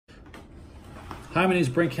Hi, my name is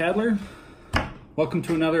Brent Cadler. Welcome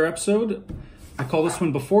to another episode. I call this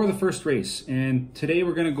one Before the First Race, and today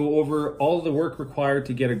we're going to go over all the work required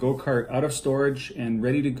to get a go-kart out of storage and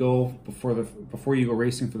ready to go before you go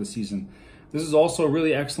racing for the season. This is also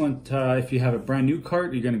really excellent if you have a brand new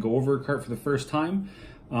kart, you're going to go over a kart for the first time.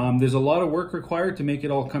 There's a lot of work required to make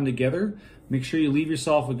it all come together. Make sure you leave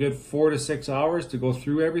yourself a good 4 to 6 hours to go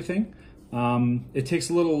through everything. It takes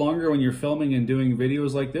a little longer when you're filming and doing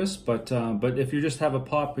videos like this, but if you just have a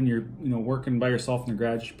pop and you're working by yourself in the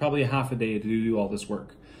garage, probably a half a day to do all this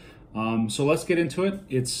work. So let's get into it.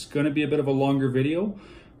 It's going to be a bit of a longer video,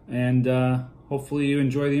 and hopefully you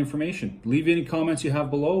enjoy the information. Leave any comments you have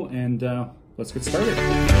below, and let's get started.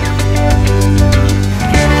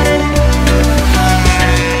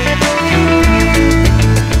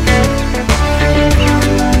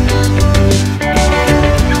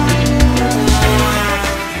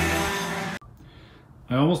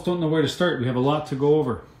 I almost don't know where to start. We have a lot to go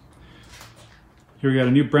over. Here we got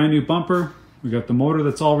a brand new bumper. We got the motor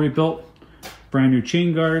that's all rebuilt. Brand new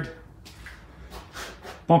chain guard.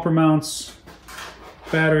 Bumper mounts.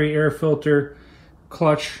 Battery, air filter,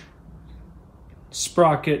 clutch,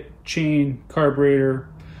 sprocket, chain, carburetor.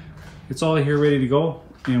 It's all here ready to go.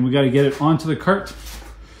 And we got to get it onto the kart.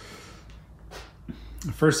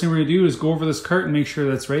 The first thing we're going to do is go over this kart and make sure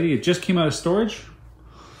that's ready. It just came out of storage.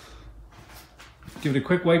 Give it a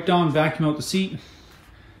quick wipe down, vacuum out the seat.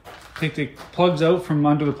 Take the plugs out from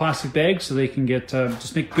under the plastic bag so they can get,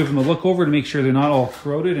 give them a look over to make sure they're not all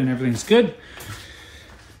corroded and everything's good.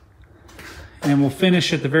 And we'll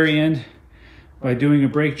finish at the very end by doing a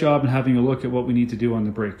brake job and having a look at what we need to do on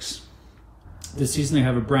the brakes. This season I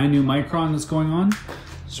have a brand new Micron that's going on.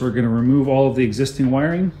 So we're gonna remove all of the existing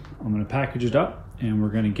wiring. I'm gonna package it up and we're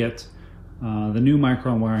gonna get the new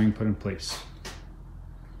Micron wiring put in place.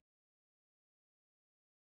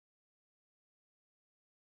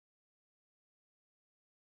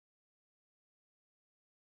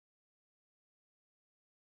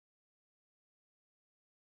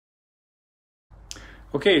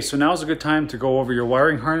 Okay, so now's a good time to go over your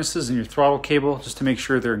wiring harnesses and your throttle cable just to make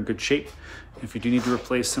sure they're in good shape. If you do need to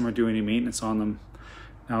replace them or do any maintenance on them,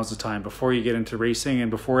 now's the time. Before you get into racing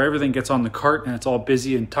and before everything gets on the kart and it's all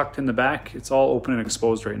busy and tucked in the back, it's all open and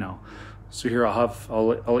exposed right now. So here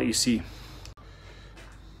I'll let you see.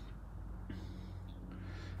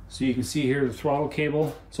 So you can see here the throttle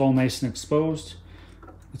cable, it's all nice and exposed.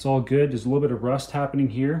 It's all good. There's a little bit of rust happening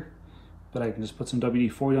here, but I can just put some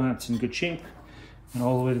WD-40 on it, it's in good shape. And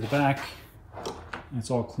all the way to the back, it's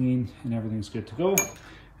all clean and everything's good to go.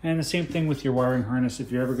 And the same thing with your wiring harness.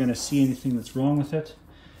 If you're ever going to see anything that's wrong with it,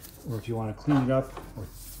 or if you want to clean it up or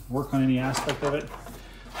work on any aspect of it,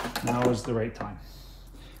 now is the right time.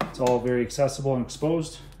 It's all very accessible and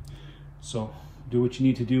exposed, so do what you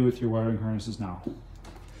need to do with your wiring harnesses now.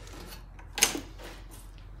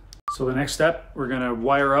 So the next step, we're going to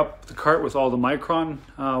wire up the kart with all the Micron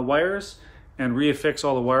wires and reaffix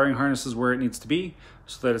all the wiring harnesses where it needs to be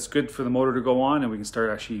so that it's good for the motor to go on and we can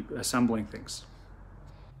start actually assembling things.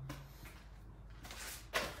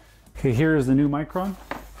 Okay, here is the new Micron,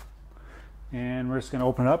 and we're just going to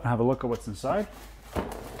open it up and have a look at what's inside.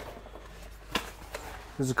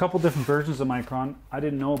 There's a couple different versions of Micron. I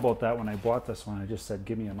didn't know about that when I bought this one. I just said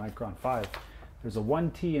give me a Micron 5. There's a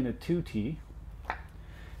 1T and a 2T,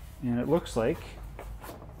 and it looks like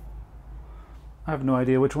I have no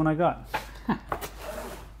idea which one I got.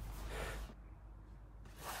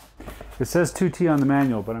 It says 2T on the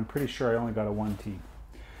manual, but I'm pretty sure I only got a 1T.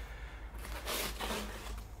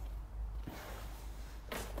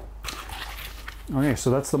 Okay,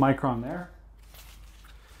 so that's the Micron there.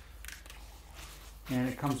 And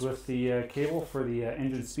it comes with the cable for the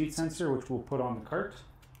engine speed sensor, which we'll put on the kart.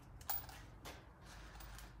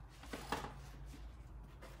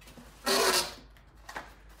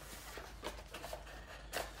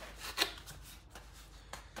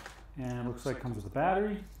 And it looks like it comes with a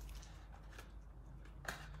battery,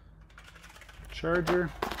 charger,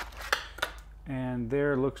 and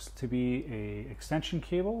there looks to be a extension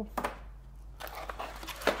cable.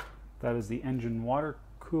 That is the engine water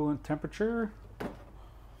coolant temperature,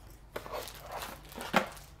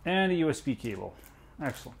 and a USB cable.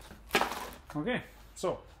 Excellent. Okay,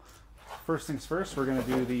 so first things first, we're going to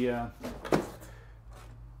do the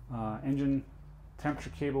engine temperature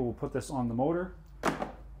cable. We'll put this on the motor.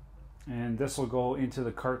 And this will go into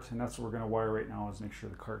the kart, and that's what we're going to wire right now, is make sure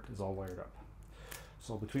the kart is all wired up.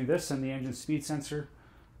 So between this and the engine speed sensor,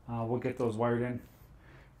 we'll get those wired in,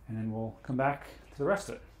 and then we'll come back to the rest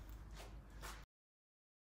of it.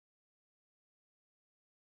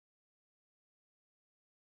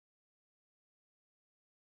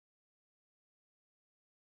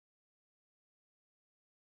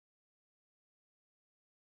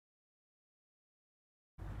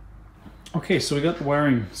 Okay, so we got the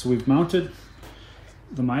wiring. So we've mounted,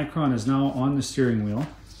 the Micron is now on the steering wheel.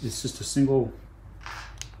 It's just a single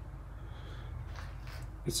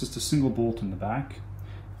bolt in the back.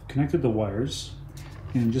 Connected the wires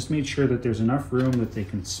and just made sure that there's enough room that they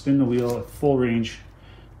can spin the wheel at full range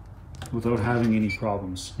without having any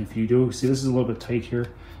problems. If you do, see this is a little bit tight here,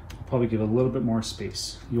 I'll probably give a little bit more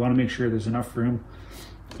space. You want to make sure there's enough room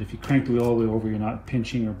that if you crank the wheel all the way over, you're not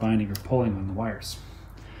pinching or binding or pulling on the wires.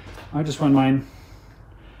 I just run mine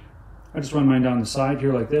down the side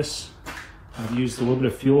here like this. I've used a little bit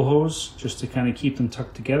of fuel hose just to kind of keep them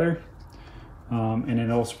tucked together. And it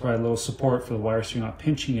also provides a little support for the wire so you're not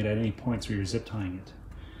pinching it at any points where you're zip tying it.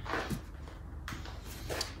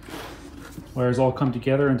 Wires all come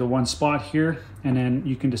together into one spot here, and then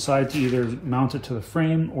you can decide to either mount it to the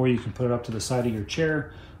frame or you can put it up to the side of your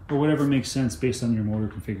chair or whatever makes sense based on your motor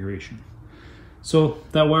configuration. So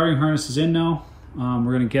that wiring harness is in now.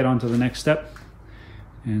 We're going to get on to the next step,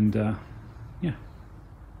 and yeah.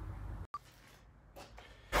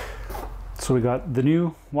 So we got the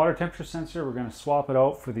new water temperature sensor. We're going to swap it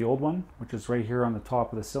out for the old one, which is right here on the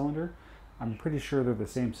top of the cylinder. I'm pretty sure they're the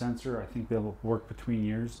same sensor. I think they'll work between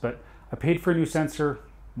years, but I paid for a new sensor.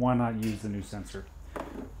 Why not use the new sensor?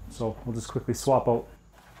 So we'll just quickly swap out.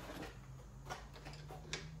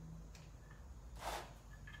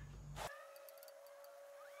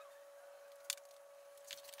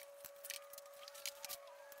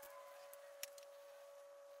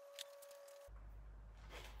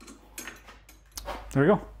 There we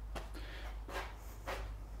go.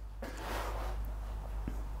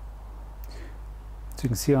 So you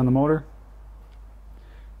can see on the motor,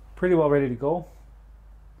 pretty well ready to go.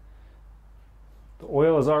 The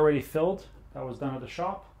oil is already filled. That was done at the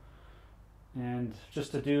shop. And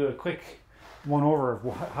just to do a quick one over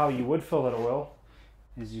of how you would fill that oil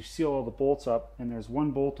is you seal all the bolts up, and there's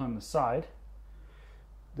one bolt on the side.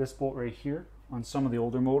 This bolt right here. On some of the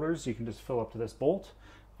older motors, you can just fill up to this bolt.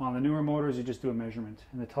 On the newer motors, you just do a measurement,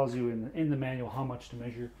 and it tells you in the manual how much to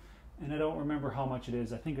measure. And I don't remember how much it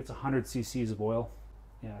is. I think it's 100 cc's of oil.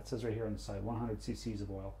 Yeah, it says right here on the side, 100 cc's of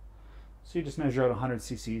oil. So you just measure out 100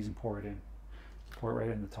 cc's and pour it in. Pour it right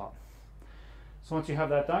in the top. So once you have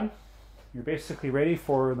that done, you're basically ready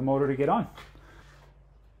for the motor to get on.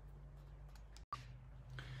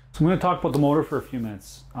 So I'm going to talk about the motor for a few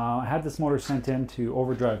minutes. I had this motor sent in to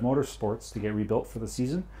Overdrive Motorsports to get rebuilt for the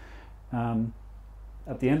season.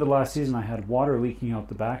 At the end of last season, I had water leaking out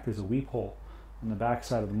the back. There's a weep hole on the back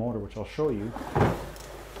side of the motor, which I'll show you.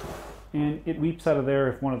 And it weeps out of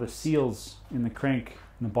there if one of the seals in the crank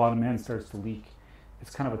in the bottom end starts to leak. It's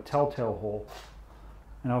kind of a telltale hole.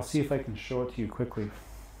 And I'll see if I can show it to you quickly.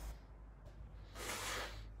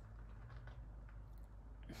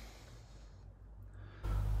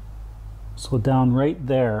 So down right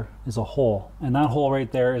there is a hole, and that hole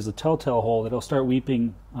right there is a telltale hole that'll start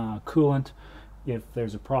weeping coolant if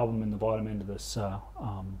there's a problem in the bottom end of this.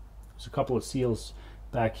 There's a couple of seals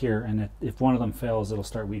back here, and if one of them fails, it'll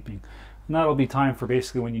start weeping. And that'll be time for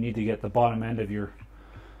basically when you need to get the bottom end of your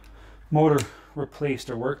motor replaced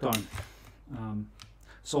or worked on.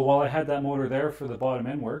 So while I had that motor there for the bottom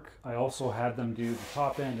end work, I also had them do the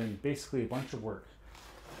top end and basically a bunch of work.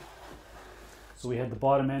 So we had the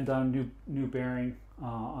bottom end done, new bearing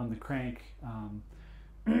on the crank,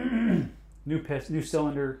 new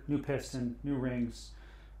cylinder, new piston, new rings,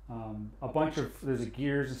 there's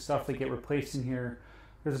gears and stuff that get replaced in here.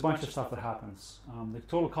 There's a bunch of stuff that happens. The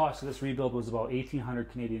total cost of this rebuild was about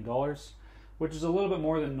 1,800 Canadian dollars, which is a little bit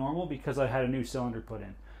more than normal because I had a new cylinder put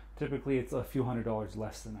in. Typically it's a few $100s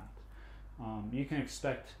less than that. You can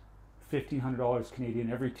expect $1,500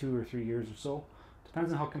 Canadian every 2 or 3 years or so.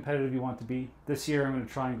 Depends on how competitive you want to be. This year I'm going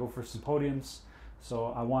to try and go for some podiums,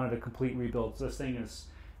 so I wanted a complete rebuild. So this thing is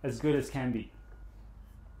as good as can be.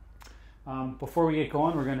 Before we get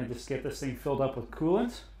going, we're going to just get this thing filled up with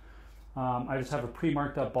coolant. I just have a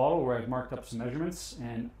pre-marked up bottle where I've marked up some measurements,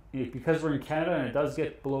 and because we're in Canada and it does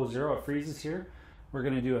get below zero, it freezes here, we're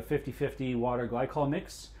going to do a 50-50 water glycol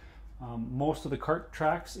mix. Most of the kart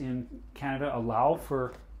tracks in Canada allow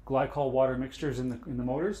for glycol water mixtures in the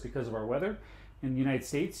motors because of our weather. In the United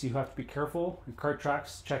States, you have to be careful. Your kart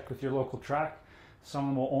tracks, check with your local track. Some of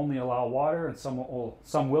them will only allow water, and some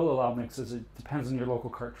will allow mixes. It depends on your local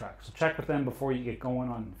kart track. So check with them before you get going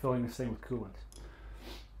on filling this thing with coolant.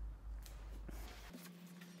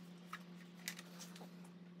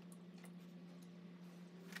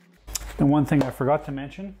 And one thing I forgot to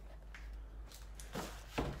mention,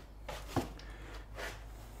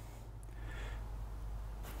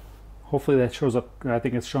 hopefully that shows up. I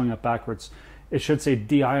think it's showing up backwards. It should say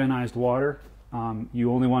deionized water.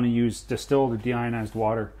 You only want to use distilled or deionized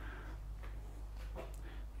water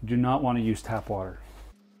You do not want to use tap water.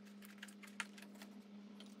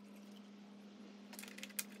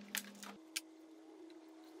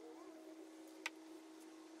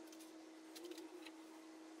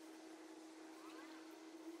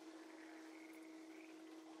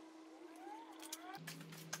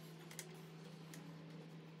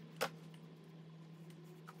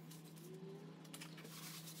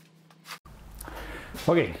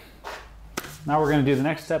 Okay, now we're going to do the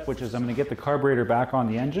next step, which is I'm going to get the carburetor back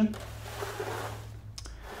on the engine.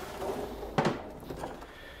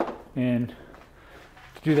 And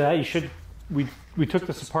to do that, we took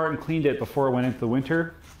this apart and cleaned it before it went into the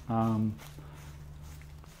winter.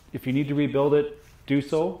 If you need to rebuild it, do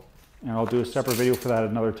so, and I'll do a separate video for that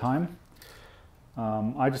another time.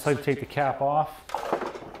 I just like to take the cap off.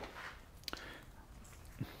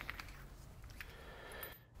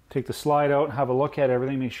 Take the slide out, have a look at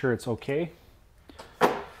everything, make sure it's okay.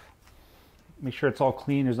 Make sure it's all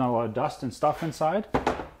clean, there's not a lot of dust and stuff inside.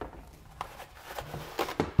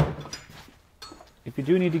 If you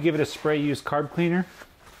do need to give it a spray, use carb cleaner.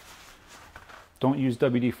 Don't use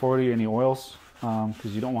WD-40 or any oils,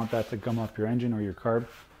 because you don't want that to gum up your engine or your carb.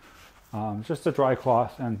 Just a dry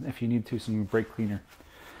cloth, and if you need to, some brake cleaner.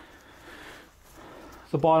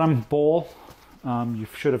 The bottom bowl, you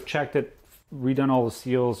should have checked it, redone all the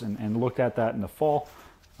seals, and looked at that in the fall.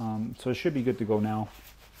 So it should be good to go now.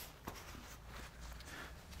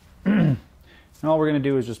 And all we're going to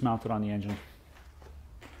do is just mount it on the engine.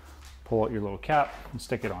 Pull out your little cap and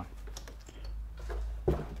stick it on.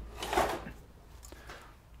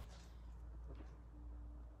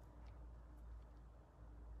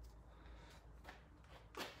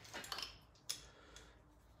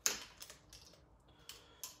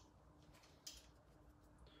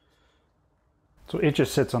 So it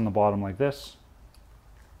just sits on the bottom like this.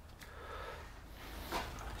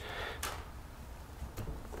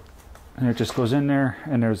 And it just goes in there,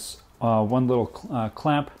 and there's one little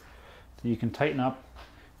clamp that you can tighten up,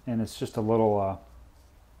 and it's just a little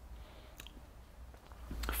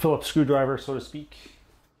Phillips screwdriver, so to speak.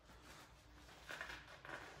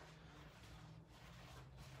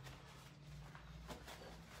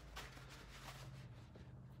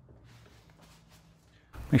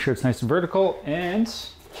 Make sure it's nice and vertical, and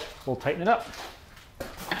we'll tighten it up.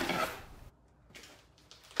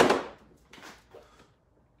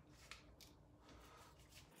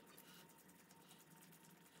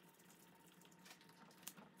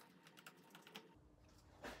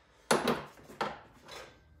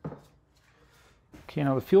 Okay,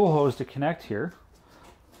 now the fuel hose to connect here.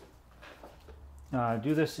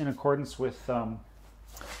 Do this in accordance with the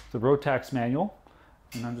Rotax manual.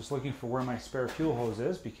 And I'm just looking for where my spare fuel hose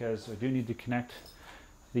is, because I do need to connect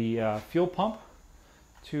the fuel pump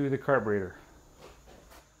to the carburetor.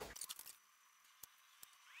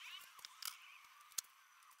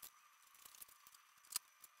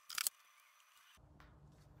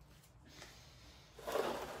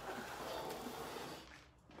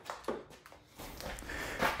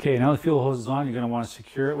 Okay, now the fuel hose is on, you're going to want to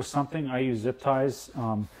secure it with something. I use zip ties.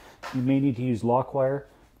 You may need to use lock wire.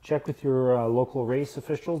 Check with your local race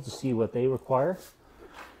officials to see what they require.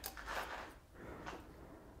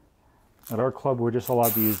 At our club, we're just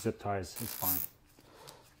allowed to use zip ties. It's fine.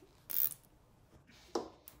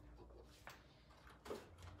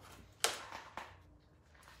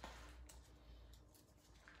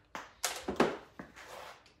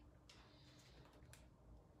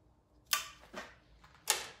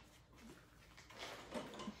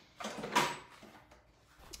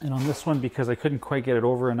 And on this one, because I couldn't quite get it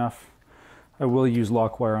over enough, I will use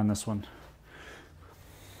lock wire on this one.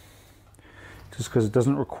 Just because it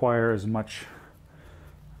doesn't require as much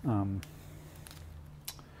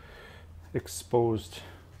exposed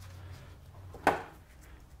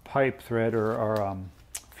pipe thread or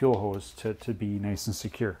fuel hose to be nice and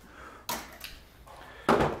secure.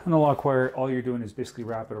 And the lock wire, all you're doing is basically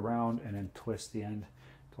wrap it around and then twist the end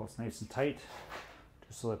until it's nice and tight,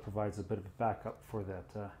 just so that provides a bit of a backup for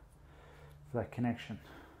that connection.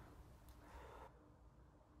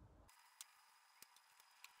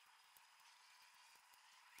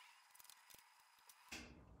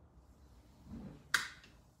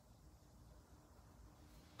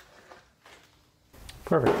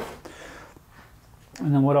 Perfect.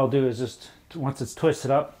 And then what I'll do is just, once it's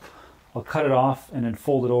twisted up, I'll cut it off and then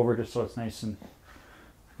fold it over just so it's nice and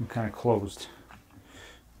kind of closed.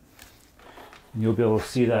 And you'll be able to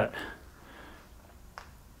see that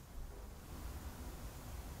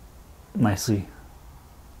nicely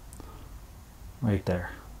right there.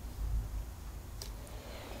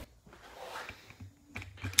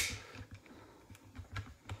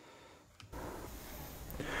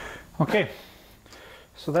 Okay,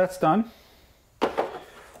 so that's done.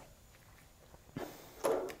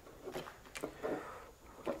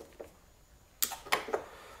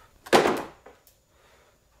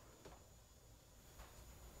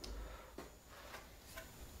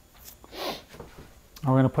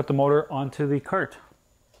 We're going to put the motor onto the cart.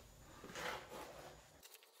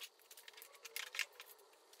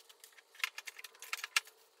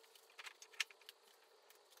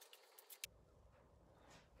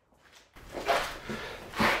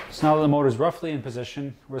 So now that the motor is roughly in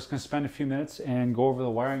position, we're just going to spend a few minutes and go over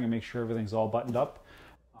the wiring and make sure everything's all buttoned up.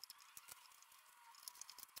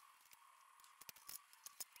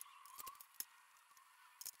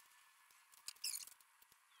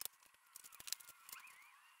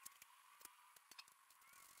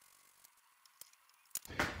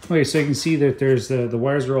 Okay, so you can see that there's the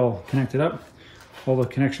wires are all connected up. All the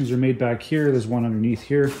connections are made back here. There's one underneath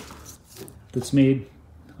here that's made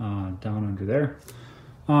down under there.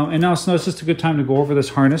 And now, so it's just a good time to go over this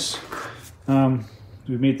harness.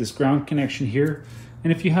 We've made this ground connection here.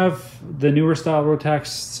 And if you have the newer style Rotax,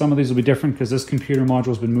 some of these will be different because this computer module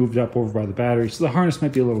has been moved up over by the battery. So the harness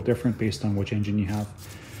might be a little different based on which engine you have.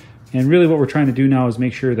 And really what we're trying to do now is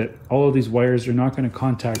make sure that all of these wires are not going to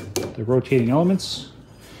contact the rotating elements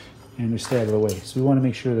and they stay out of the way. So we want to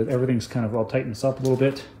make sure that everything's kind of all tightened up a little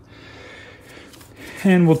bit.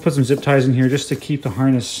 And we'll put some zip ties in here just to keep the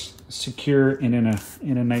harness secure and in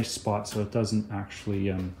a nice spot so it doesn't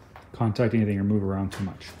actually contact anything or move around too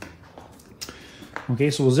much. Okay,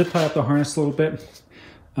 so we'll zip tie up the harness a little bit.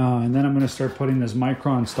 And then I'm going to start putting this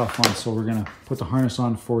micron stuff on. So we're going to put the harness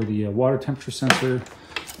on for the water temperature sensor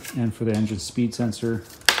and for the engine speed sensor.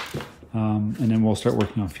 And then we'll start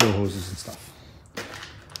working on fuel hoses and stuff.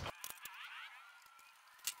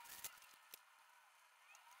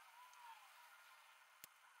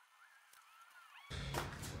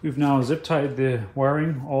 We've now zip tied the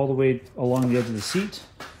wiring all the way along the edge of the seat,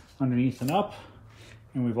 underneath and up.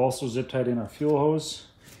 And we've also zip tied in our fuel hose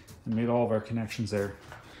and made all of our connections there.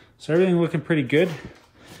 So everything looking pretty good.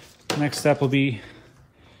 Next step will be,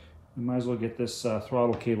 we might as well get this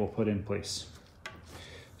throttle cable put in place.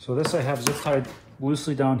 So this I have zip tied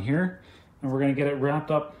loosely down here, and we're gonna get it wrapped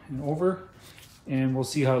up and over, and we'll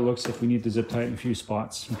see how it looks if we need to zip tie it in a few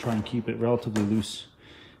spots and try and keep it relatively loose.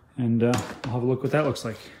 And I'll have a look what that looks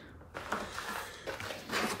like.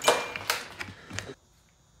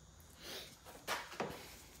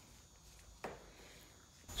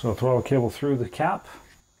 So throttle cable through the cap.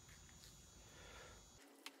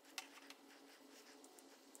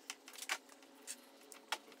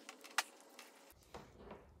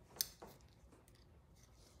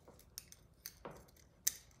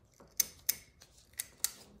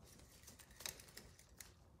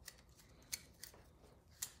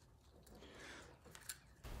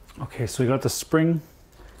 Okay, so we got the spring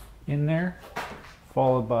in there,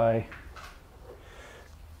 followed by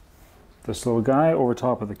this little guy over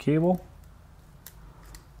top of the cable.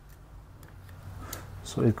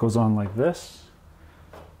 So it goes on like this,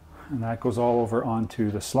 and that goes all over onto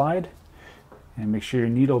the slide. And make sure your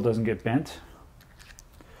needle doesn't get bent.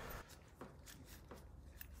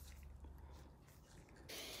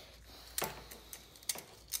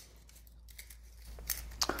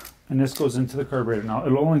 And this goes into the carburetor. Now,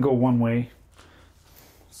 it'll only go one way,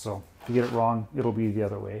 so if you get it wrong, it'll be the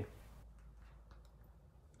other way.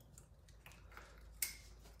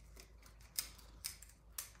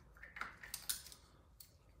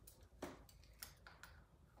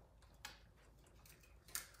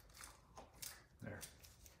 There.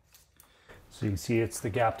 So you can see it's the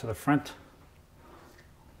gap to the front,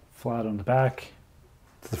 flat on the back,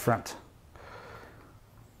 to the front.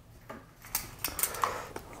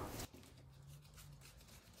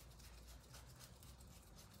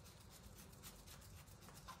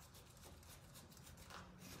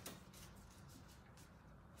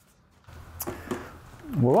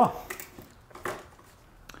 Voila.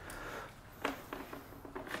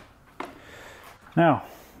 Now,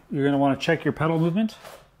 you're going to want to check your pedal movement.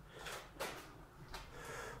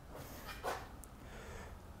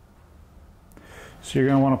 So you're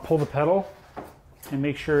going to want to pull the pedal and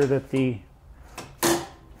make sure that the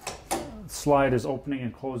slide is opening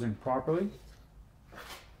and closing properly.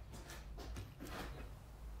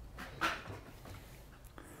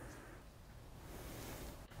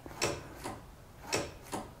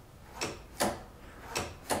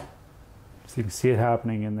 So you can see it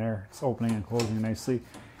happening in there. It's opening and closing nicely.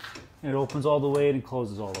 It opens all the way and it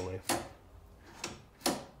closes all the way.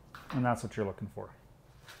 And that's what you're looking for.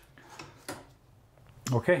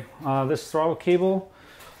 Okay, this throttle cable,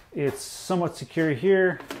 it's somewhat secure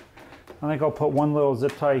here. I think I'll put one little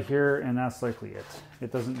zip tie here, and that's likely it.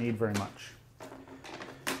 It doesn't need very much.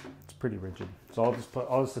 It's pretty rigid. So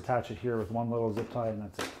I'll just attach it here with one little zip tie, and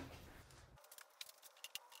that's it.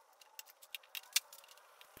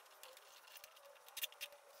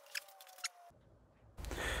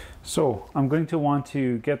 So I'm going to want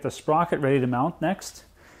to get the sprocket ready to mount next.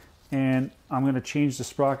 And I'm going to change the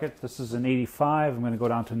sprocket. This is an 85. I'm going to go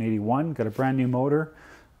down to an 81. Got a brand new motor.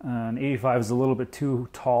 An 85 is a little bit too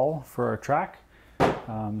tall for our track.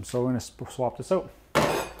 So we're going to swap this out.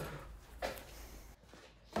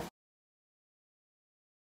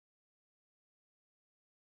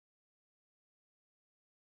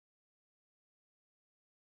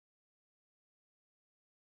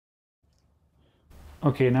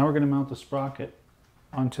 Okay, now we're going to mount the sprocket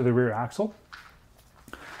onto the rear axle.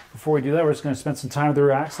 Before we do that, we're just going to spend some time with the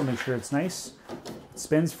rear axle, make sure it's nice. It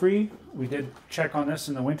spins free. We did check on this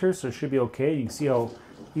in the winter, so it should be okay. You can see how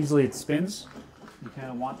easily it spins. You kind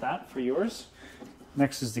of want that for yours.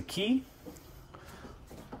 Next is the key.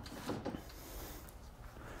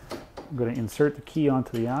 I'm going to insert the key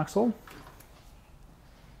onto the axle.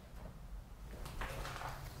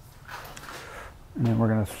 And then we're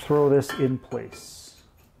going to throw this in place.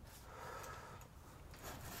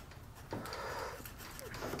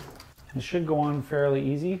 It should go on fairly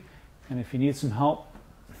easy, and if you need some help,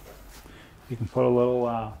 you can put a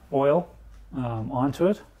little oil onto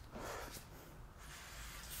it.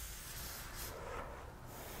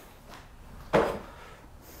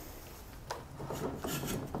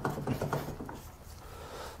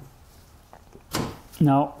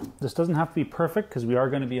 Now, this doesn't have to be perfect because we are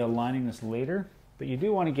going to be aligning this later, but you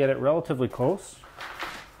do want to get it relatively close.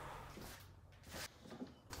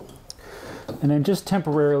 And then just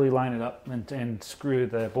temporarily line it up and screw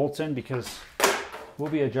the bolts in, because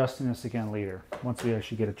we'll be adjusting this again later once we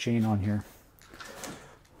actually get a chain on here.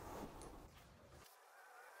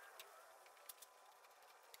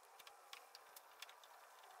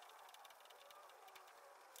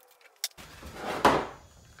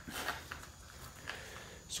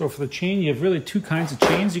 So for the chain, you have really two kinds of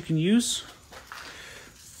chains you can use.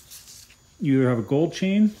 You either have a gold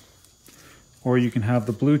chain, or you can have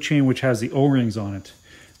the blue chain, which has the O-rings on it.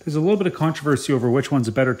 There's a little bit of controversy over which one's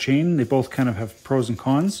a better chain. They both kind of have pros and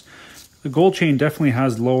cons. The gold chain definitely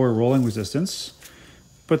has lower rolling resistance,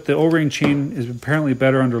 but the O-ring chain is apparently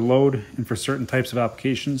better under load and for certain types of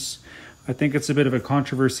applications. I think it's a bit of a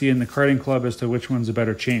controversy in the karting club as to which one's a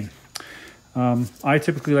better chain. I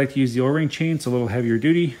typically like to use the O-ring chain. It's a little heavier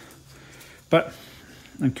duty, but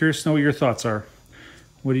I'm curious to know what your thoughts are.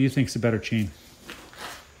 What do you think is a better chain?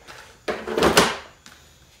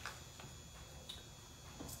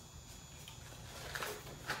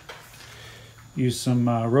 Use some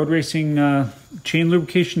road racing chain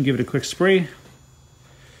lubrication, give it a quick spray.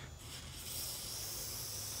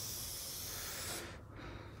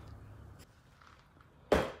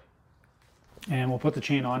 And we'll put the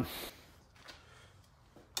chain on.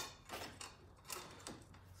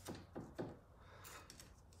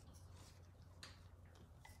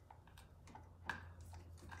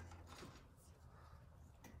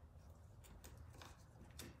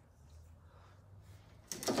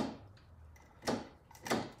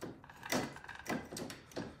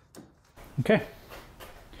 Okay,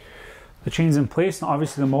 the chain's in place. Now,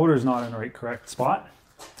 obviously the motor is not in the right correct spot,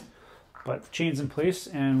 but the chain's in place,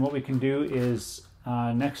 and what we can do is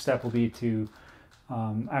next step will be to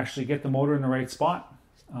actually get the motor in the right spot,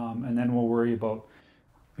 and then we'll worry about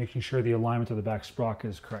making sure the alignment of the back sprocket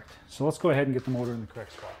is correct. So let's go ahead and get the motor in the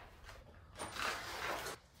correct spot.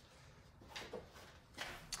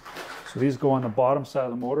 So these go on the bottom side of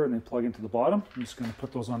the motor and they plug into the bottom. I'm just going to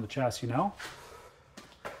put those on the chassis now.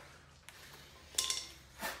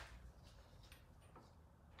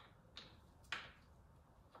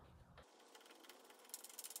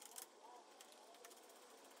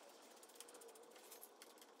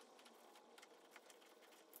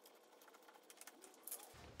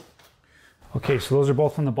 Okay, so those are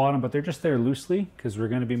both on the bottom, but they're just there loosely because we're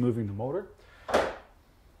going to be moving the motor.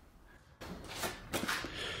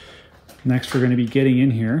 Next, we're going to be getting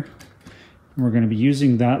in here, and we're going to be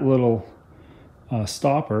using that little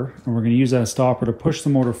stopper, and we're going to use that stopper to push the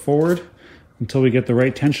motor forward until we get the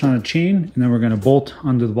right tension on the chain, and then we're going to bolt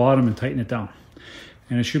under the bottom and tighten it down.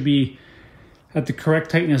 And it should be at the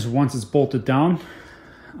correct tightness once it's bolted down.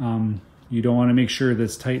 You don't want to make sure that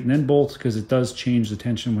it's tight and then bolt, because it does change the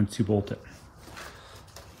tension once you bolt it.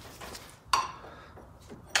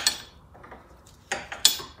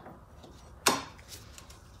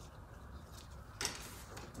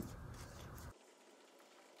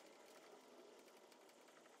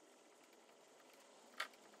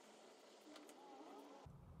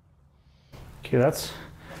 Okay, that's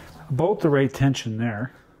about the right tension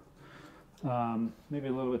there. Maybe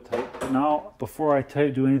a little bit tight. But now, before I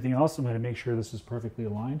do anything else, I'm going to make sure this is perfectly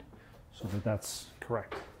aligned so that that's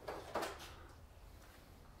correct.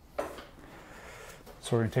 So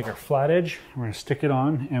we're going to take our flat edge, we're going to stick it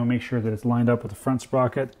on, and we'll make sure that it's lined up with the front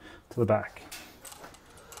sprocket to the back.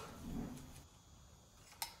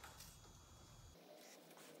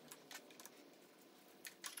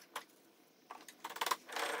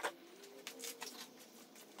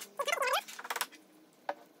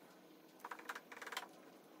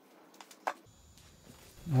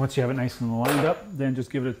 And once you have it nice and lined up, then just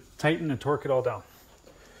give it a tighten and torque it all down.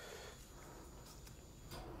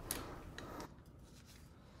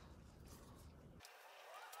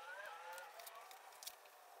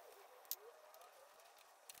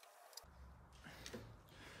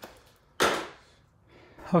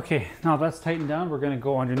 Okay, now that's tightened down, we're going to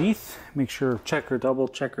go underneath, make sure double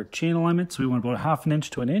check our chain alignment. So we want about 1/2 inch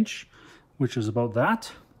to 1 inch, which is about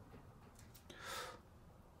that.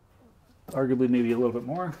 Arguably maybe a little bit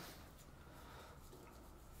more.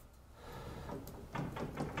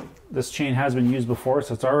 This chain has been used before,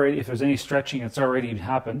 so it's already, if there's any stretching, it's already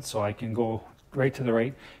happened, so I can go right to the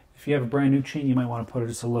right. If you have a brand new chain, you might want to put it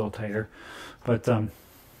just a little tighter. But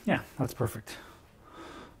yeah, that's perfect.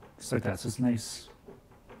 Just like that, so it's nice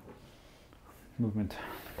movement.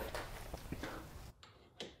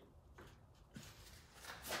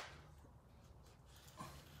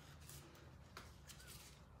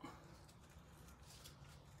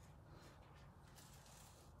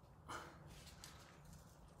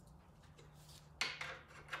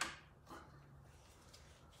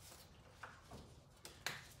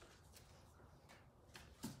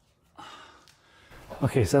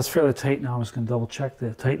 Okay, so that's fairly tight. Now I'm just going to double check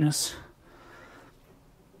the tightness.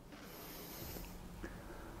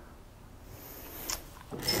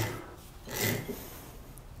 It's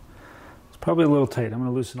probably a little tight. I'm going to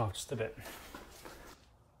loosen off just a bit.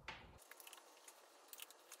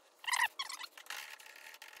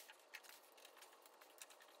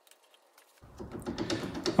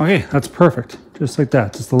 Okay, that's perfect. Just like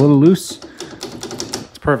that. Just a little loose.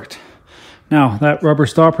 It's perfect. Now, that rubber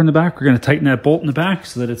stopper in the back, we're going to tighten that bolt in the back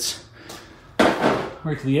so that it's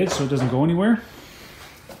right to the edge so it doesn't go anywhere.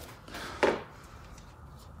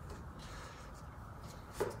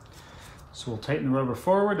 So we'll tighten the rubber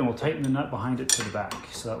forward and we'll tighten the nut behind it to the back.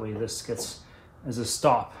 So that way this gets as a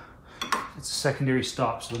stop. It's a secondary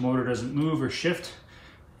stop so the motor doesn't move or shift.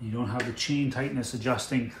 You don't have the chain tightness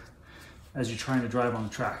adjusting as you're trying to drive on the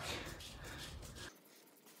track.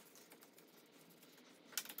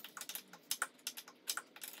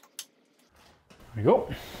 There we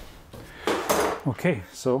go. Okay,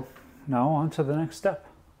 so now on to the next step.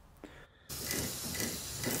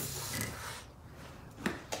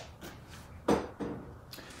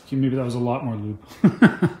 Okay, maybe that was a lot more lube.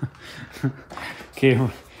 Okay,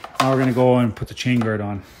 now we're gonna go and put the chain guard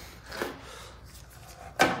on.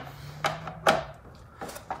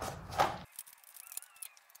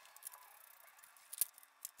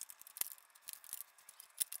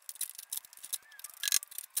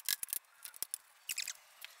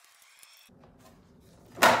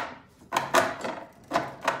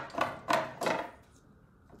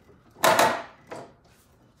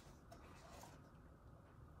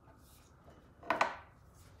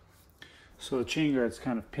 So the chain guard's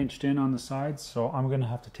kind of pinched in on the sides, so I'm going to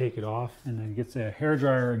have to take it off and then get the hair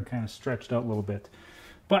dryer and kind of stretched out a little bit.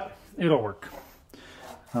 But it'll work.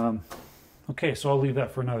 Okay, so I'll leave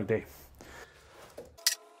that for another day.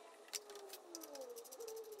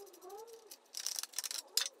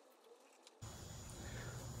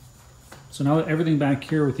 So now that everything back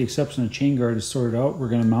here, with the exception of the chain guard, is sorted out, we're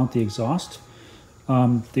going to mount the exhaust.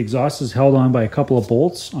 The exhaust is held on by a couple of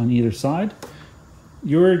bolts on either side.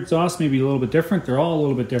 Your exhaust may be a little bit different. They're all a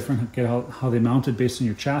little bit different, get how they mounted based on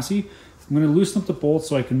your chassis. I'm going to loosen up the bolts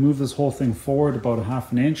so I can move this whole thing forward about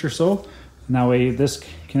 1/2 inch or so. And that way this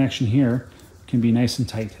connection here can be nice and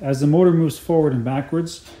tight. As the motor moves forward and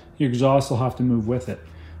backwards, your exhaust will have to move with it.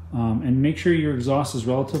 And make sure your exhaust is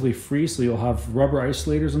relatively free so you'll have rubber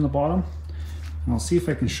isolators on the bottom. And I'll see if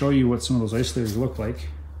I can show you what some of those isolators look like.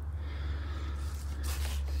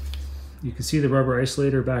 You can see the rubber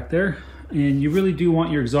isolator back there. And you really do want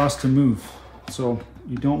your exhaust to move. So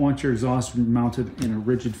you don't want your exhaust mounted in a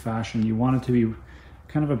rigid fashion. You want it to be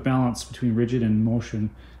kind of a balance between rigid and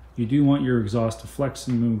motion. You do want your exhaust to flex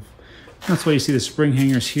and move. That's why you see the spring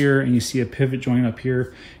hangers here and you see a pivot joint up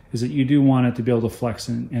here, is that you do want it to be able to flex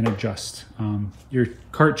and adjust. Your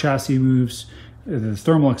Kart chassis moves, the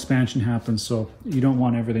thermal expansion happens, so you don't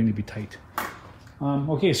want everything to be tight.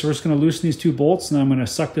 Okay, so we're just going to loosen these two bolts, and then I'm going to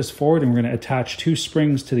suck this forward, and we're going to attach two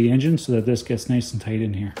springs to the engine so that this gets nice and tight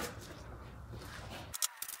in here.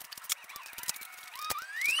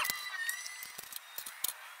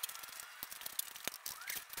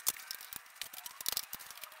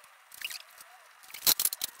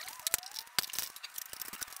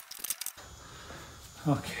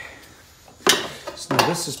 Okay, so now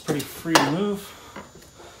this is pretty free to move.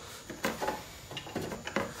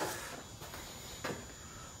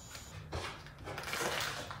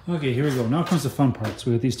 Okay, here we go. Now comes the fun part. So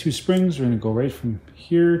we have these two springs. We're going to go right from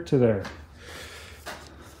here to there.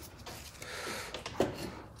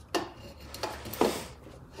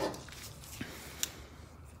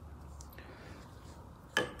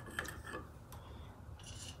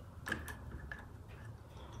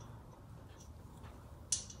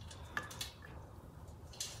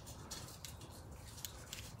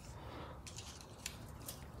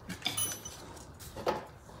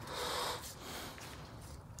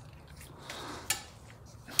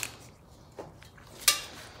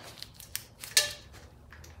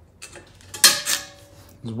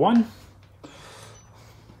 There's one.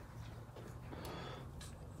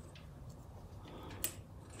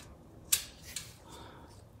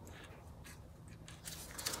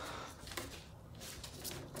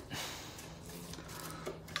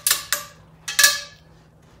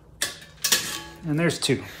 And there's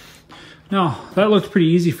two. Now, that looked pretty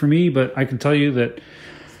easy for me, but I can tell you that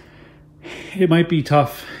it might be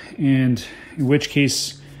tough, and in which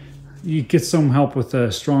case you get some help with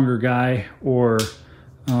a stronger guy, or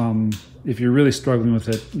if you're really struggling with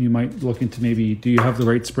it, you might look into maybe, do you have the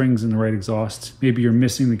right springs and the right exhaust? Maybe you're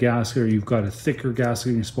missing the gasket, or you've got a thicker gasket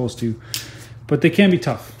than you're supposed to, but they can be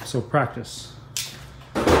tough, so practice.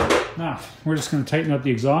 Now, we're just going to tighten up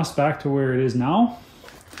the exhaust back to where it is now,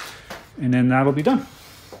 and then that'll be done.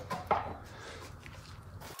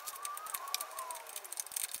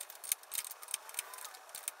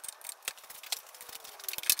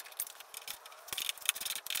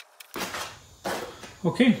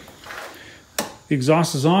 Okay, the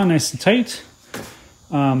exhaust is on nice and tight.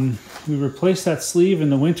 We replace that sleeve in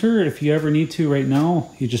the winter. If you ever need to right now,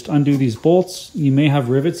 you just undo these bolts. You may have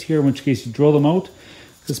rivets here, in which case you drill them out.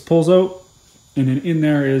 This pulls out, and then in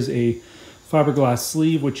there is a fiberglass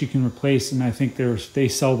sleeve, which you can replace, and I think they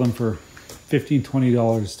sell them for $15,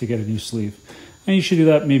 $20 to get a new sleeve. And you should do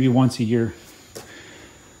that maybe once a year.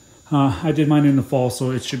 I did mine in the fall, so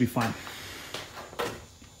it should be fine.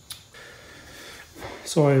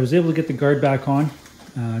 So I was able to get the guard back on.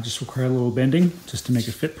 Just require a little bending just to make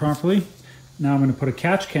it fit properly. Now I'm going to put a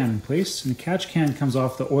catch can in place, and the catch can comes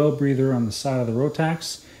off the oil breather on the side of the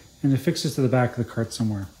Rotax, and it fixes to the back of the cart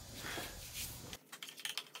somewhere.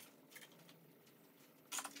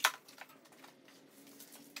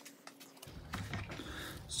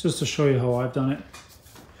 It's just to show you how I've done it.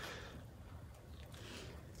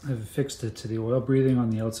 I've fixed it to the oil breathing on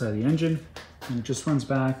the outside of the engine, and it just runs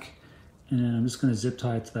back. And I'm just going to zip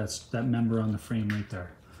tie it to that member on the frame right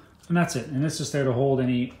there. And that's it. And it's just there to hold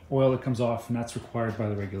any oil that comes off, and that's required by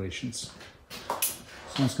the regulations. So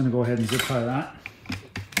I'm just going to go ahead and zip tie that.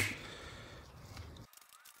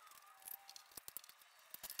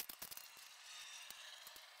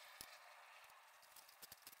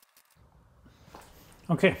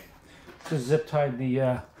 Okay, just zip tied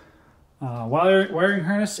the wiring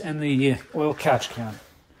harness and the oil catch can.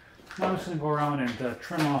 Now I'm just going to go around and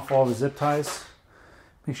trim off all the zip ties.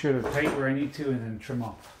 Make sure they're tight where I need to, and then trim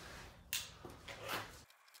off.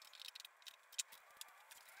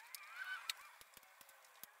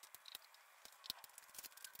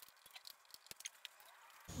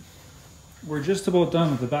 We're just about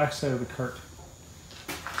done with the back side of the cart.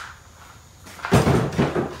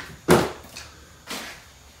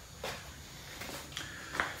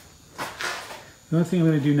 The only thing I'm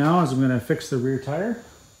going to do now is I'm going to fix the rear tire.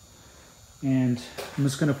 And I'm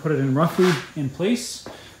just going to put it in roughly in place.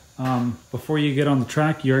 Before you get on the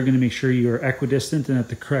track, you are going to make sure you are equidistant and at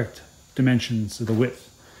the correct dimensions of the width.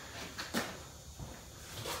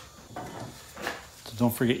 So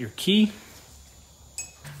don't forget your key.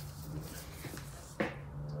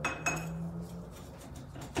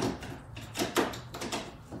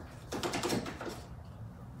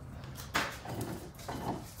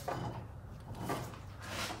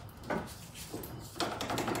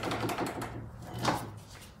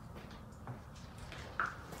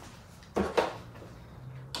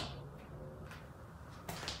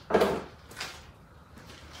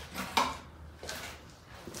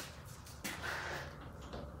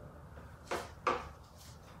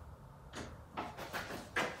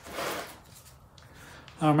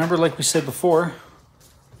 Remember, like we said before,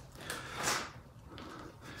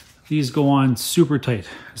 these go on super tight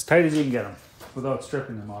as you can get them, without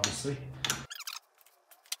stripping them, obviously.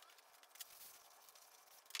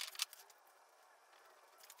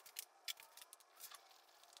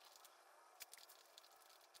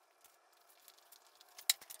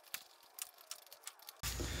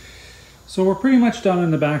 So we're pretty much done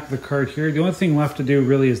in the back of the cart here. The only thing left to do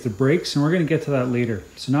really is the brakes, and we're going to get to that later.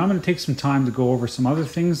 So now I'm going to take some time to go over some other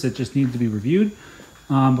things that just need to be reviewed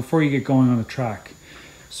before you get going on the track.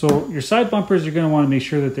 So your side bumpers, you're going to want to make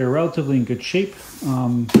sure that they're relatively in good shape.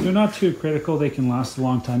 They're not too critical. They can last a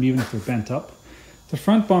long time even if they're bent up. The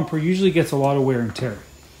front bumper usually gets a lot of wear and tear.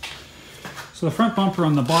 So the front bumper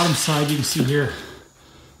on the bottom side, you can see here,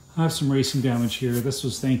 I have some racing damage here. This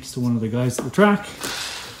was thanks to one of the guys at the track.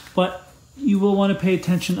 But you will want to pay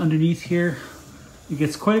attention underneath here. It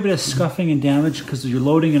gets quite a bit of scuffing and damage because you're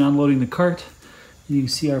loading and unloading the cart. And you can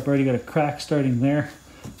see I've already got a crack starting there.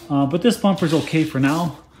 But this bumper is okay for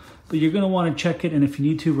now. But you're going to want to check it, and if you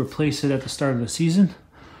need to, replace it at the start of the season.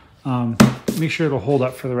 Make sure it'll hold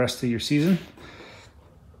up for the rest of your season.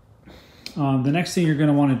 The next thing you're going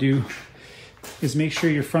to want to do is make sure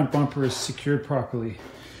your front bumper is secured properly.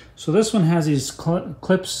 So this one has these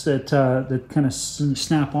clips that kind of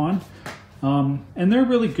snap on. And they're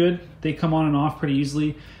really good. They come on and off pretty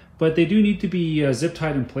easily, but they do need to be zip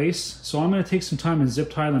tied in place. So I'm going to take some time and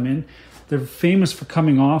zip tie them in. They're famous for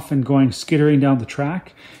coming off and going skittering down the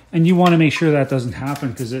track. And you want to make sure that doesn't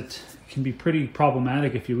happen because it can be pretty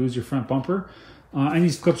problematic if you lose your front bumper. And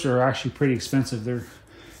these clips are actually pretty expensive. They're,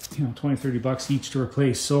 you know, 20, 30 bucks each to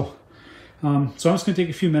replace. So I'm just going to take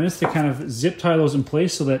a few minutes to kind of zip tie those in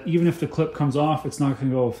place so that even if the clip comes off, it's not going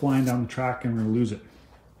to go flying down the track and we're going to lose it.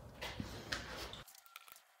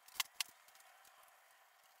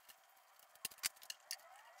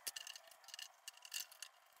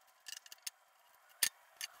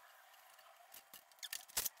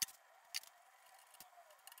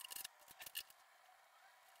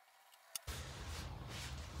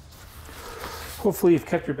 Hopefully you've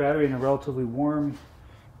kept your battery in a relatively warm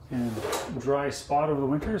and dry spot over the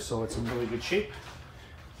winter, so it's in really good shape.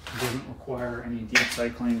 It doesn't require any deep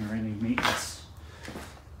cycling or any maintenance.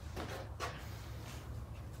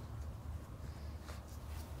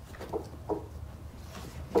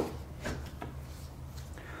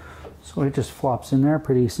 So it just flops in there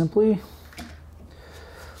pretty simply.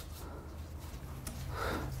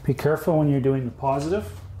 Be careful when you're doing the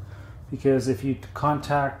positive, because if you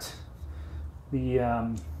contact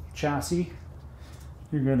the chassis,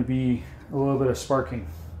 you're going to be a little bit of sparking.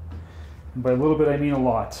 And by a little bit, I mean a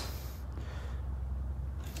lot.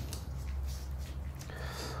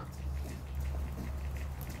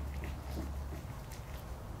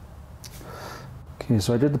 Okay,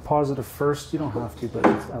 so I did the positive first. You don't have to, but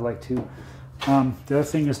I like to. The other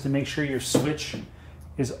thing is to make sure your switch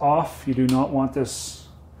is off. You do not want this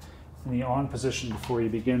in the on position before you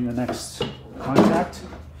begin the next contact.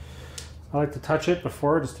 I like to touch it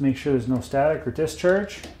before just to make sure there's no static or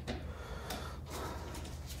discharge.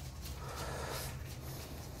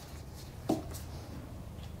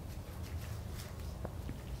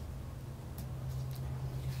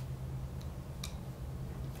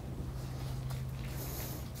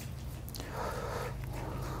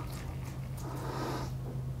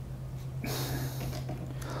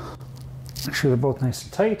 Make sure they're both nice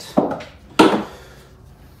and tight.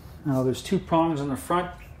 Now there's two prongs on the front.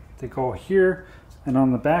 They go here and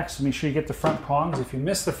on the back, so make sure you get the front prongs. If you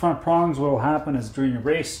miss the front prongs, what will happen is during your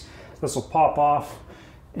race, this will pop off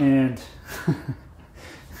and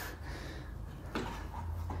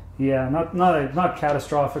yeah, not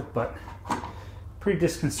catastrophic, but pretty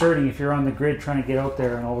disconcerting if you're on the grid trying to get out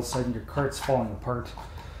there and all of a sudden your cart's falling apart.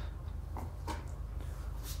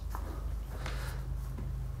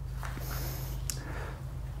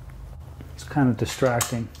 It's kind of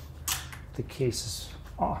distracting. The case is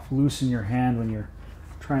off loose in your hand when you're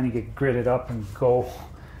trying to get gridded up and go,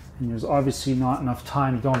 and there's obviously not enough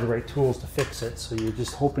time. You don't have the right tools to fix it, so you're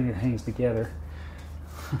just hoping it hangs together.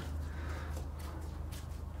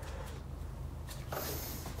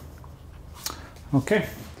 Okay,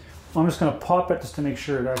 well, I'm just going to pop it just to make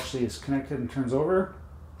sure it actually is connected and turns over,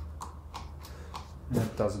 and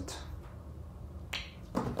it doesn't.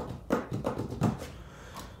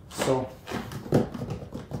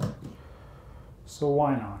 So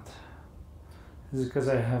why not? Is it because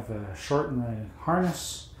I have a short in the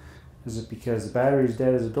harness? Is it because the battery's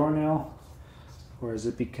dead as a doornail? Or is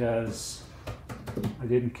it because I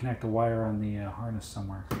didn't connect a wire on the harness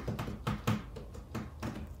somewhere?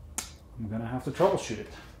 I'm gonna have to troubleshoot it.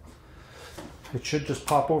 It should just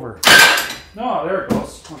pop over. No, there it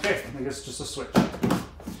goes. Okay, I guess it's just a switch.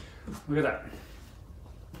 Look at that.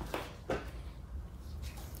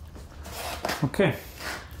 Okay,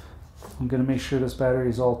 I'm going to make sure this battery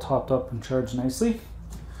is all topped up and charged nicely.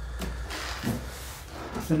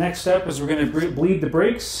 The next step is we're going to bleed the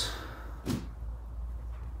brakes.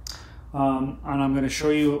 And I'm going to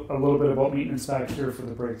show you a little bit about maintenance back here for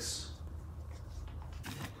the brakes.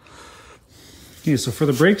 Okay, so for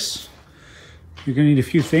the brakes, you're going to need a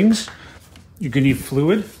few things. You're going to need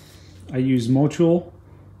fluid. I use Motul,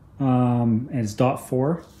 and it's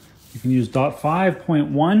 .4. You can use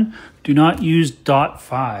 .5.1. Do not use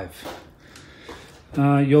 .5.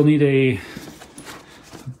 You'll need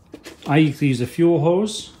I use a fuel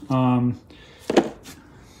hose. You're going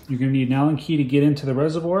to need an Allen key to get into the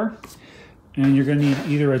reservoir. And you're going to need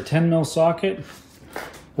either a 10mm socket,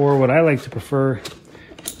 or what I like to prefer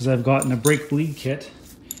is I've gotten a brake bleed kit,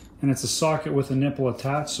 and it's a socket with a nipple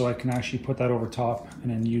attached, so I can actually put that over top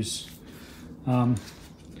and then use,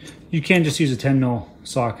 you can just use a 10mm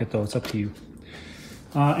socket though, it's up to you.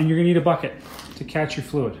 And you're going to need a bucket to catch your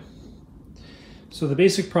fluid. So the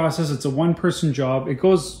basic process, it's a one-person job. You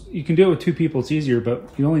can do it with two people, it's easier, but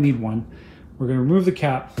you only need one. We're going to remove the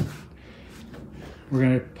cap. We're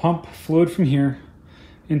going to pump fluid from here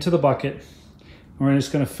into the bucket. And we're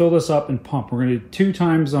just going to fill this up and pump. We're going to do 2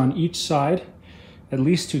 times on each side, at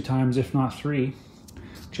least 2 times, if not 3,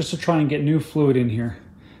 just to try and get new fluid in here.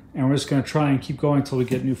 And we're just going to try and keep going until we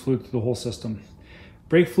get new fluid through the whole system.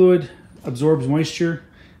 Brake fluid absorbs moisture,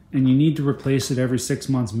 and you need to replace it every 6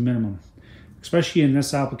 months minimum, especially in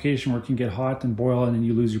this application where it can get hot and boil and then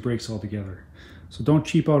you lose your brakes altogether. So don't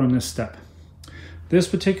cheap out on this step. This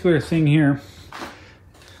particular thing here,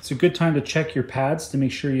 it's a good time to check your pads to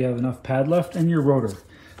make sure you have enough pad left, and your rotor.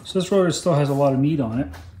 So this rotor still has a lot of meat on it,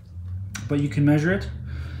 but you can measure it.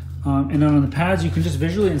 And then on the pads, you can just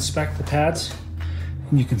visually inspect the pads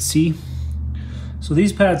and you can see. So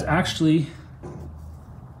these pads actually,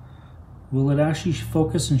 will it actually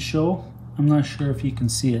focus and show? I'm not sure if you can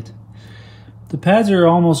see it. The pads are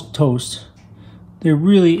almost toast. There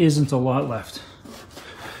really isn't a lot left.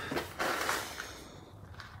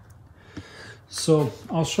 So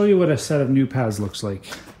I'll show you what a set of new pads looks like.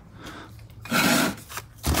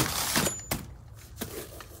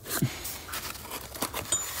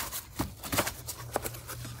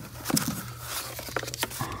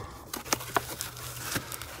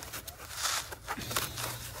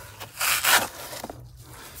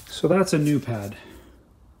 So that's a new pad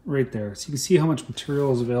right there. So you can see how much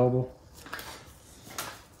material is available.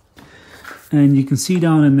 And you can see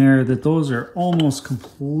down in there that those are almost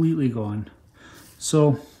completely gone.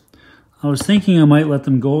 So I was thinking I might let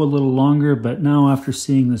them go a little longer, but now after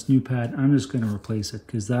seeing this new pad, I'm just going to replace it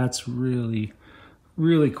because that's really,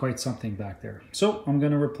 really quite something back there. So I'm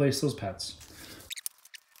going to replace those pads.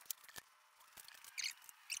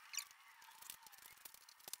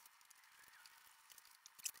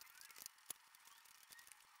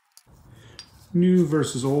 New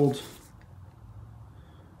versus old.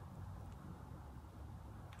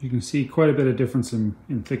 You can see quite a bit of difference in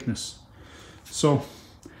thickness. So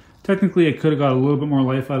technically I could have got a little bit more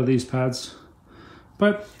life out of these pads,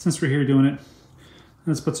 but since we're here doing it,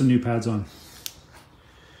 let's put some new pads on.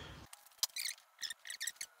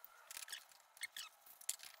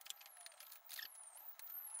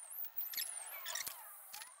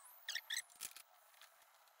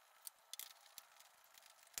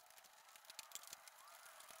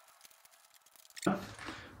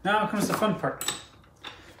 Now comes the fun part.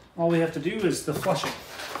 All we have to do is the flushing.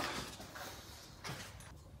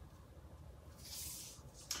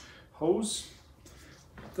 Hose.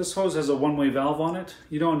 This hose has a one-way valve on it.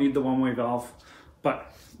 You don't need the one-way valve,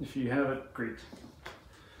 but if you have it, great.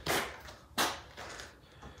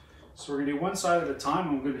 So we're going to do one side at a time.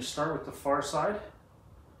 I'm going to start with the far side.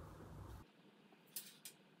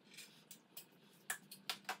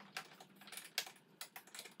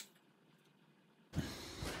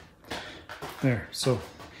 There, so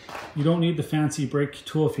you don't need the fancy brake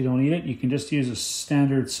tool if you don't need it. You can just use a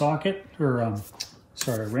standard socket, or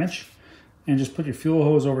a wrench, and just put your fuel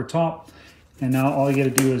hose over top. And now all you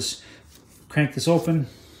got to do is crank this open,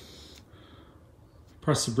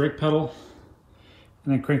 press the brake pedal,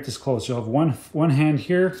 and then crank this closed. You'll have one hand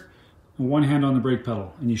here and one hand on the brake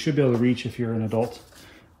pedal, and you should be able to reach if you're an adult.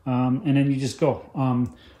 And then you just go.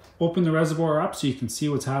 Open the reservoir up so you can see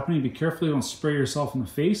what's happening. Be careful you don't spray yourself in the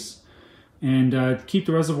face. And keep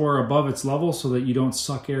the reservoir above its level so that you don't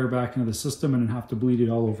suck air back into the system and have to bleed it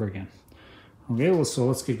all over again. Okay, well, so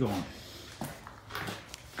let's get going.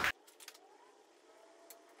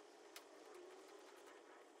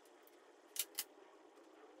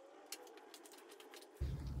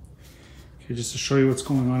 Okay, just to show you what's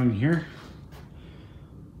going on in here.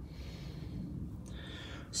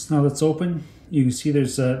 So now that's open, you can see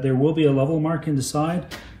there will be a level mark in the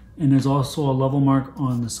side, and there's also a level mark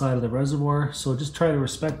on the side of the reservoir. So just try to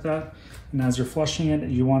respect that. And as you're flushing it,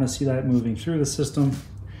 you want to see that moving through the system,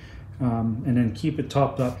 and then keep it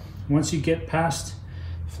topped up. Once you get past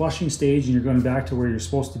flushing stage and you're going back to where you're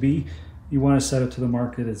supposed to be, you want to set it to the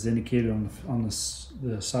mark that is indicated on the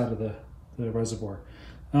side of the reservoir.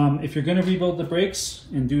 If you're going to rebuild the brakes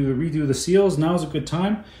and redo the seals, now is a good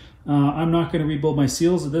time. I'm not going to rebuild my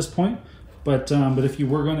seals at this point, but if you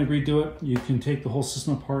were going to redo it, you can take the whole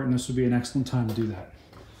system apart, and this would be an excellent time to do that.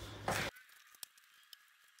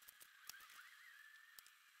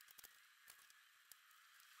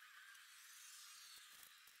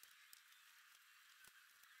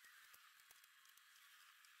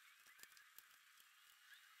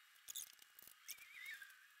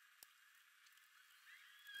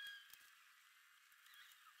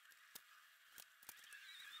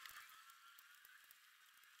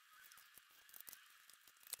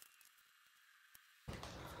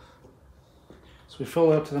 So we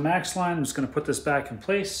fill it up to the max line. I'm just going to put this back in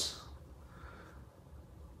place.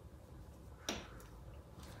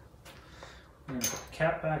 We're going to put the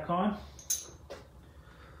cap back on.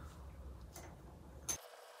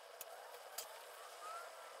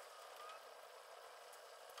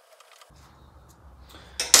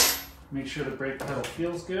 Make sure the brake pedal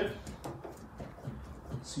feels good.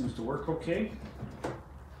 Seems to work okay.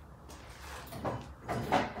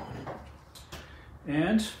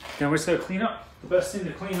 And now we just got to clean up. The best thing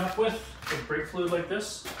to clean up with brake fluid like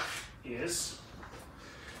this is,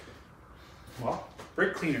 well,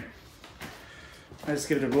 brake cleaner. I just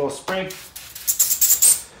give it a little spray.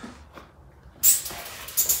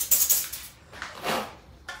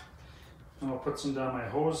 And I'll put some down my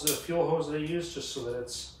hose, the fuel hose that I use, just so that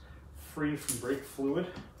it's free from brake fluid.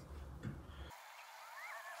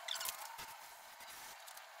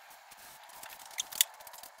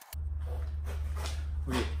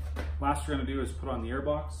 Okay, last we're going to do is put on the air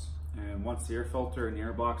box, and once the air filter and the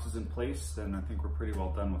air box is in place, then I think we're pretty well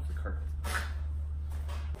done with the cart.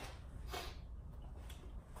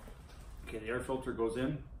 Okay, the air filter goes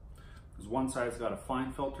in. There's one side's got a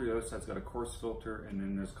fine filter, the other side's got a coarse filter, and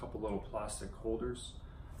then there's a couple little plastic holders.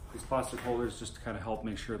 These plastic holders just to kind of help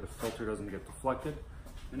make sure the filter doesn't get deflected,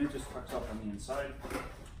 and it just tucks up on the inside.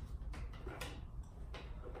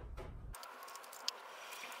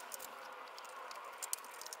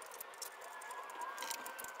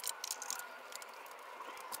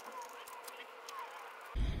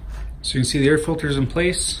 So you can see the air filter is in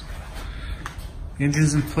place, the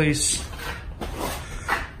engine's in place,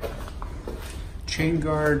 chain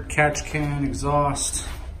guard, catch can, exhaust,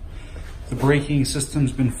 the braking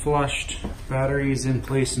system's been flushed, battery is in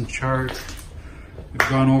place and charged. We've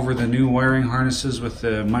gone over the new wiring harnesses with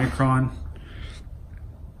the Micron.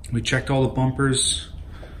 We checked all the bumpers,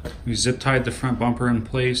 we zip tied the front bumper in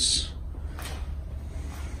place.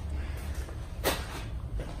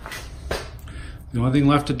 The only thing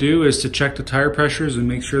left to do is to check the tire pressures and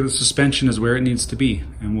make sure the suspension is where it needs to be,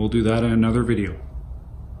 and we'll do that in another video.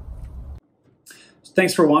 So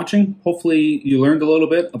thanks for watching. Hopefully you learned a little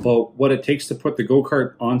bit about what it takes to put the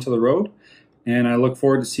go-kart onto the road, and I look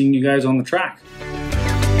forward to seeing you guys on the track.